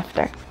not do it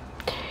after.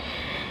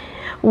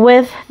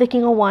 With the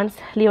King of Wands,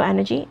 Leo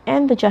energy,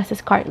 and the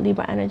Justice card,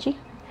 Libra energy,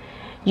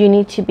 you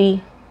need to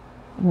be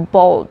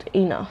bold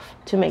enough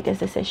to make this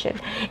decision.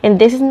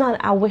 And this is not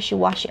a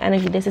wishy-washy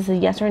energy. This is a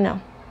yes or no,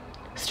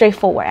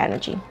 straightforward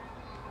energy.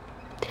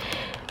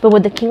 But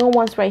with the King of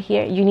Wands right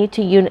here, you need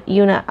to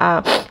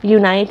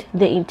unite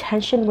the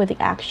intention with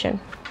the action.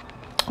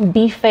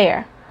 Be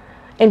fair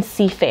and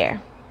see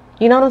fair.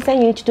 You know what I'm saying?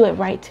 You need to do it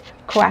right,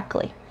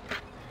 correctly.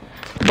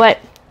 But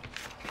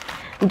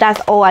that's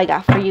all I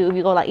got for you. If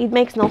you go like, it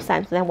makes no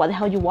sense, then what the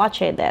hell you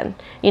watch it then?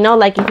 You know,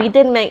 like if it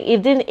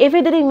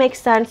didn't make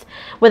sense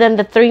within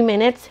the 3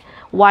 minutes,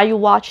 why you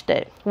watched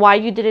it? Why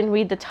you didn't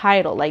read the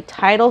title? Like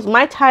titles,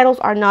 my titles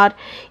are not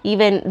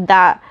even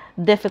that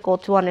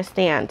difficult to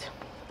understand.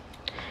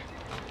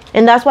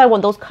 And that's why when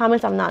those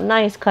comments are not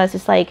nice, because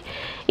it's like,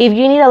 if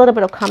you need a little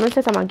bit of common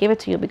sense, I'm gonna give it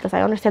to you, because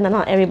I understand that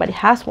not everybody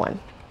has one.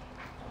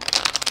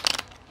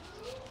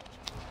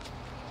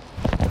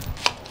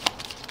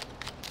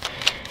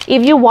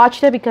 If you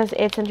watched it because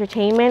it's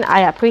entertainment,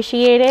 I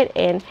appreciate it.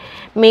 And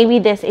maybe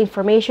this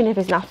information, if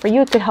it's not for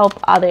you, could help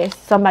others,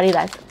 somebody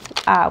that's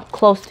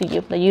close to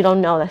you, that you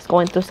don't know, that's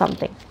going through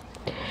something.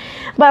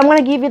 But I'm going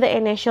to give you the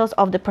initials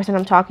of the person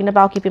I'm talking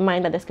about. Keep in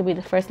mind that this could be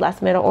the first,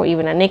 last, middle, or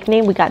even a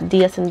nickname. We got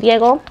D as in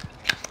Diego,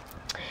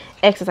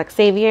 X as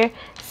Xavier,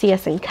 C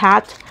as in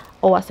Cat,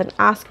 O as in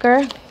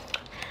Oscar,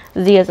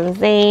 Z as in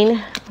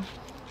Zane,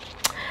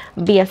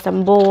 B as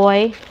in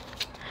Boy,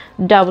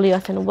 W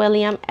as in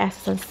William,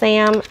 S as in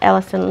Sam, L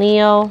as in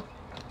Leo,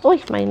 oh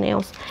my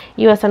nails,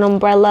 U as in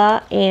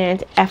Umbrella,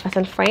 and F as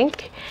in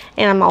Frank.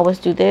 And I'm always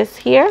do this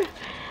here.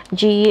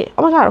 G,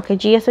 oh my god, okay,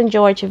 G as in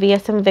George, V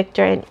as in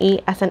Victor, and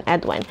E as in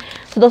Edwin.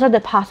 So those are the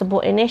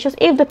possible initials.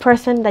 If the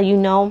person that you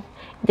know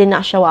did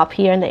not show up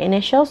here in the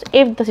initials,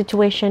 if the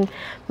situation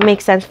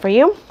makes sense for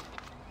you,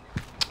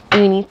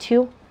 you need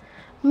to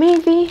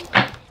maybe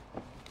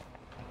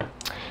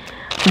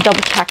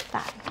double check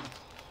that.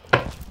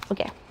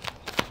 Okay.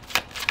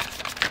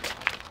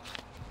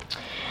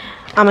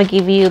 I'm gonna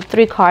give you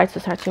 3 cards.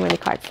 Those are too many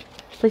cards.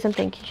 Please and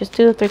thank you. Just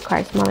 2 or 3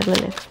 cards. My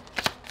goodness.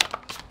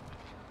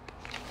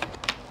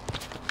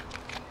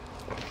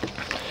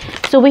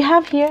 So we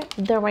have here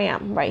the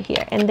Ram right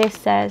here, and this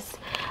says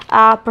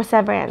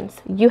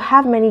perseverance. You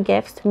have many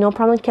gifts. No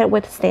problem can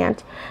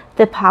withstand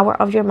the power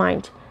of your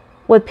mind.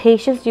 With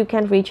patience, you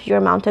can reach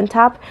your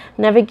mountaintop.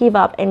 Never give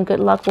up, and good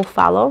luck will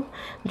follow.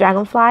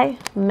 Dragonfly,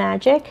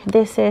 magic.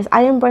 This is,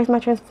 I embrace my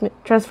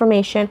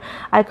transformation.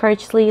 I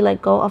courageously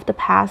let go of the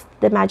past.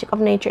 The magic of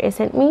nature is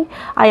in me.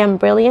 I am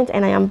brilliant,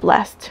 and I am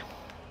blessed.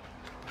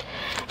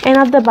 And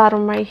at the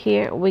bottom right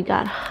here, we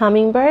got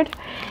Hummingbird.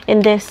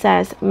 And this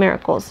says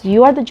miracles.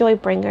 You are the joy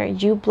bringer.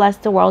 You bless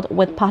the world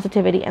with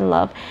positivity and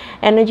love.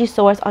 Energy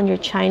soars on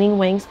your shining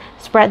wings.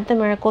 Spread the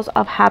miracles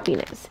of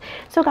happiness.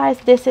 So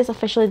guys, this is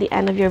officially the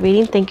end of your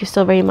reading. Thank you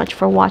so very much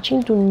for watching.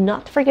 Do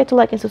not forget to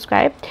like and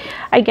subscribe.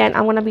 Again,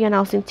 I'm going to be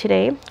announcing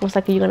today. Most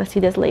likely you're going to see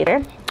this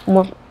later.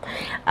 Today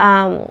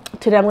I'm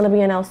going to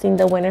be announcing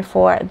the winner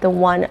for the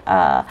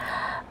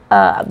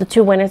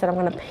 2 winners that I'm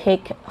going to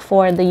pick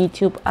for the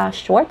YouTube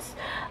shorts.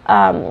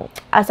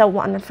 As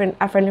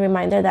a friendly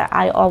reminder that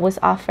I always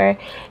offer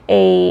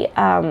a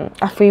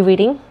free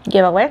reading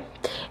giveaway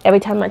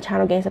every time my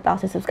channel gains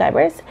 1,000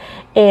 subscribers.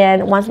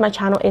 And once my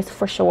channel is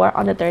for sure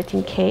on the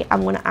 13K,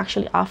 I'm going to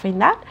actually offer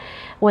that.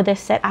 With this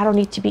said, I don't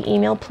need to be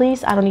emailed,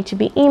 please. I don't need to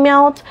be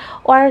emailed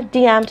or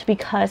DM'd,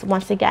 because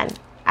once again,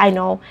 I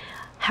know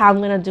how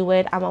I'm gonna do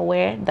it. I'm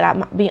aware that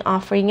I'm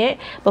offering it,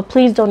 but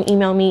please don't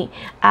email me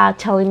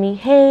telling me,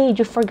 hey,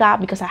 you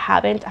forgot, because I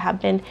haven't. I have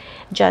been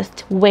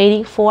just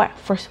waiting for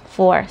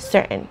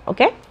certain.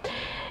 Okay.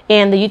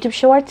 And the YouTube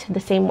shorts the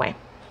same way.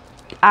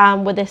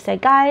 With this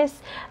said, guys,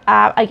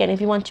 again,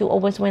 if you want to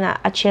always win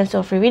a chance to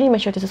a free reading,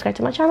 make sure to subscribe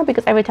to my channel,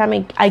 because every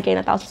time I gain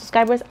 1,000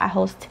 subscribers, I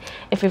host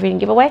a free reading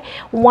giveaway.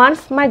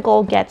 Once I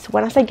get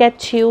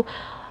to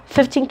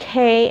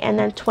 15K and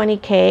then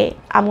 20K,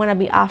 I'm gonna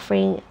be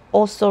offering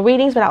also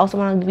readings, but I also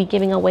want to be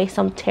giving away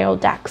some tarot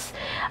decks.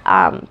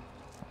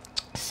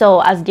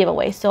 So as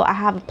giveaway, so I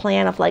have a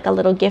plan of like a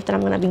little gift that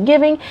I'm gonna be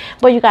giving,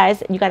 but you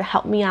guys, you gotta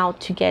help me out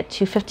to get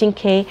to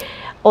 15K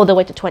all the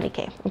way to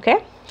 20K.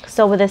 Okay,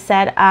 so with this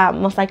said,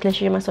 most likely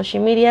share my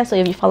social media, so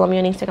if you follow me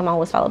on Instagram, I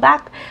always follow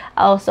back.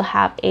 I also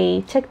have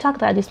a TikTok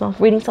that I do some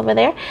readings over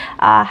there.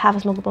 I have a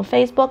smoke group on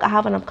Facebook. I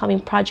have an upcoming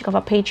project of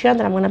a Patreon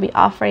that I'm going to be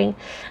offering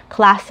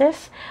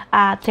classes,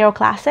 tarot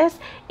classes,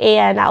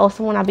 and I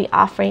also want to be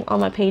offering on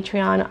my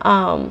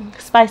Patreon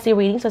spicy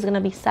readings. So it's going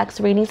to be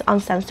sex readings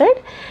uncensored,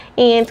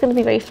 and it's going to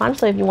be very fun.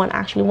 So if you want to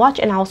actually watch,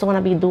 and I also want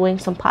to be doing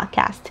some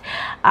podcasts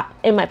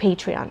in my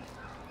Patreon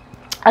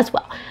as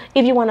well.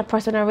 If you want a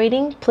personal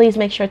reading, please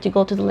make sure to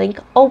go to the link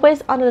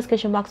always on the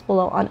description box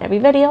below on every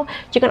video.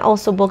 You can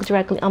also book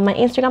directly on my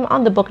Instagram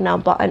on the book now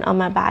button on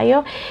my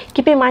bio.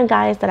 Keep in mind,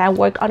 guys, that I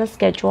work on a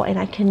schedule and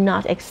I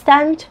cannot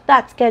extend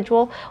that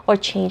schedule or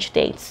change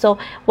dates. So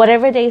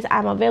whatever days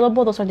I'm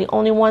available, those are the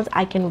only ones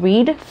I can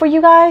read for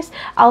you guys.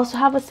 I also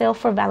have a sale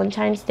for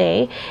Valentine's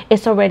Day.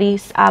 It's already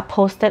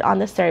posted on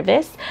the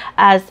service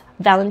as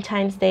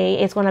Valentine's Day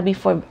is going to be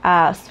for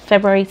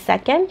February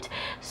 2nd.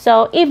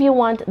 So if you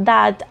want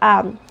that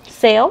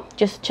sale,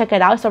 just check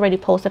it out. It's already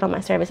posted on my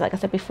service, like I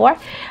said before.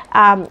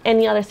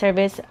 Any other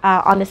service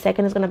on the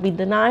 2nd is going to be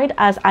denied,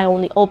 as I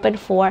only open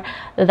for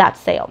that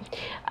sale.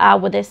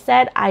 With this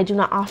said, I do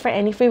not offer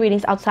any free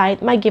readings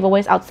outside my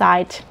giveaways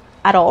outside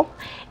at all,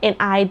 and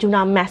I do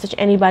not message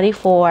anybody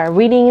for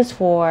readings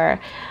for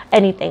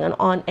anything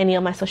on any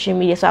of my social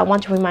media. So I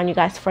want to remind you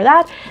guys for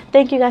that.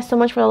 Thank you guys so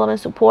much for the love and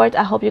support.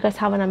 I hope you guys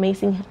have an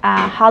amazing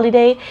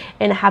holiday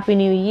and a happy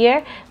new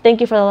year.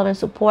 Thank you for the love and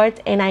support.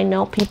 And I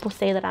know people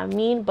say that I'm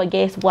mean, but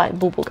guess what,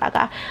 boo boo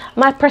gaga,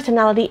 my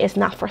personality is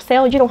not for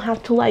sale. You don't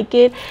have to like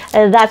it.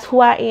 That's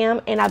who I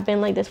am, and I've been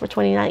like this for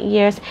 29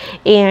 years,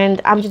 and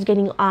I'm just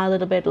getting a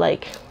little bit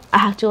like, I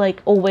have to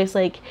like always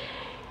like,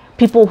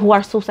 people who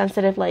are so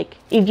sensitive, like,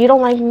 if you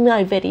don't like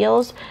my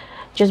videos,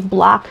 just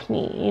block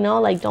me, you know,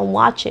 like, don't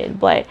watch it.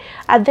 But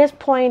at this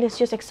point, it's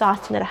just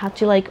exhausting that I have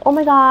to like, oh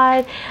my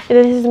god,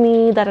 this is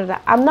me, da da da.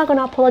 I'm not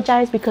gonna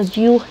apologize because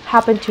you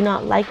happen to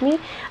not like me.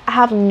 I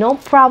have no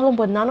problem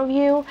with none of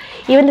you.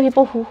 Even the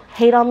people who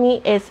hate on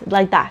me is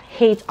like that,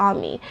 hates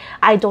on me.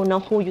 I don't know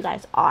who you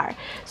guys are.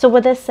 So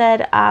with this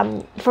said,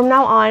 from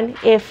now on,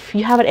 if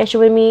you have an issue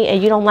with me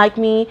and you don't like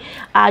me,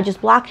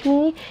 just block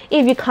me.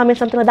 If you comment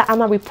something like that, I'm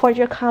gonna report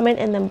your comment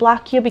and then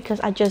block you, because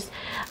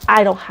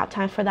I don't have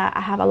time for that.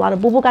 I have a lot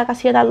of boo boo gagas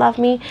here that love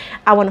me.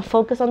 I want to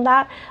focus on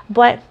that,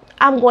 but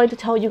I'm going to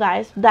tell you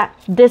guys that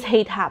this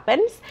hate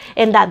happens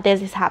and that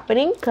this is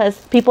happening because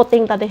people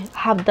think that they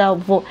have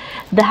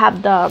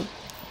the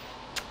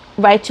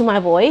right to my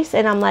voice,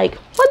 and I'm like,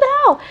 what the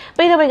hell?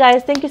 But anyway,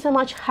 guys, thank you so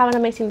much. Have an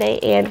amazing day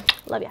and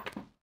love ya.